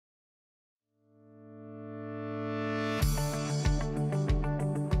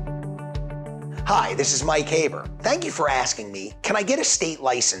Hi, this is Mike Haber. Thank you for asking me, can I get a state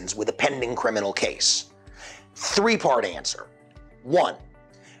license with a pending criminal case? Three-part answer. 1.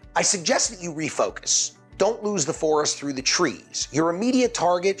 I suggest that you refocus. Don't lose the forest through the trees. Your immediate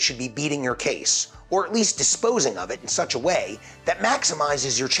target should be beating your case, or at least disposing of it in such a way that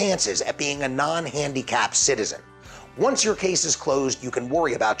maximizes your chances at being a non-handicapped citizen. Once your case is closed, you can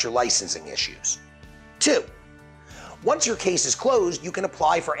worry about your licensing issues. 2. Once your case is closed, you can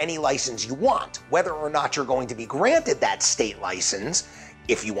apply for any license you want, whether or not you're going to be granted that state license.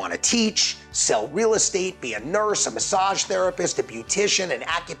 If you want to teach, sell real estate, be a nurse, a massage therapist, a beautician, an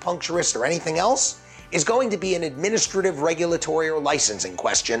acupuncturist, or anything else, is going to be an administrative, regulatory, or licensing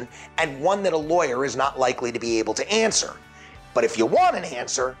question, and one that a lawyer is not likely to be able to answer. But if you want an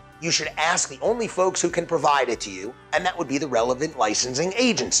answer, you should ask the only folks who can provide it to you, and that would be the relevant licensing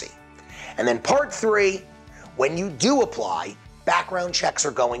agency. And then part 3, when you do apply, background checks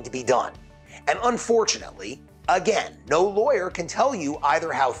are going to be done. And unfortunately, again, no lawyer can tell you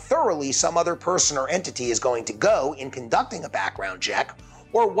either how thoroughly some other person or entity is going to go in conducting a background check,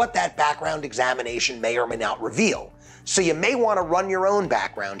 or what that background examination may or may not reveal. So you may want to run your own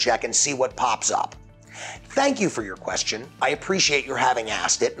background check and see what pops up. Thank you for your question. I appreciate your having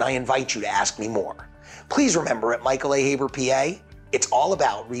asked it, and I invite you to ask me more. Please remember, at Michael A. HaberPA, it's all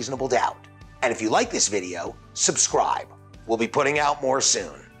about reasonable doubt. And if you like this video, subscribe. We'll be putting out more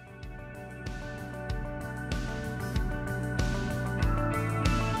soon.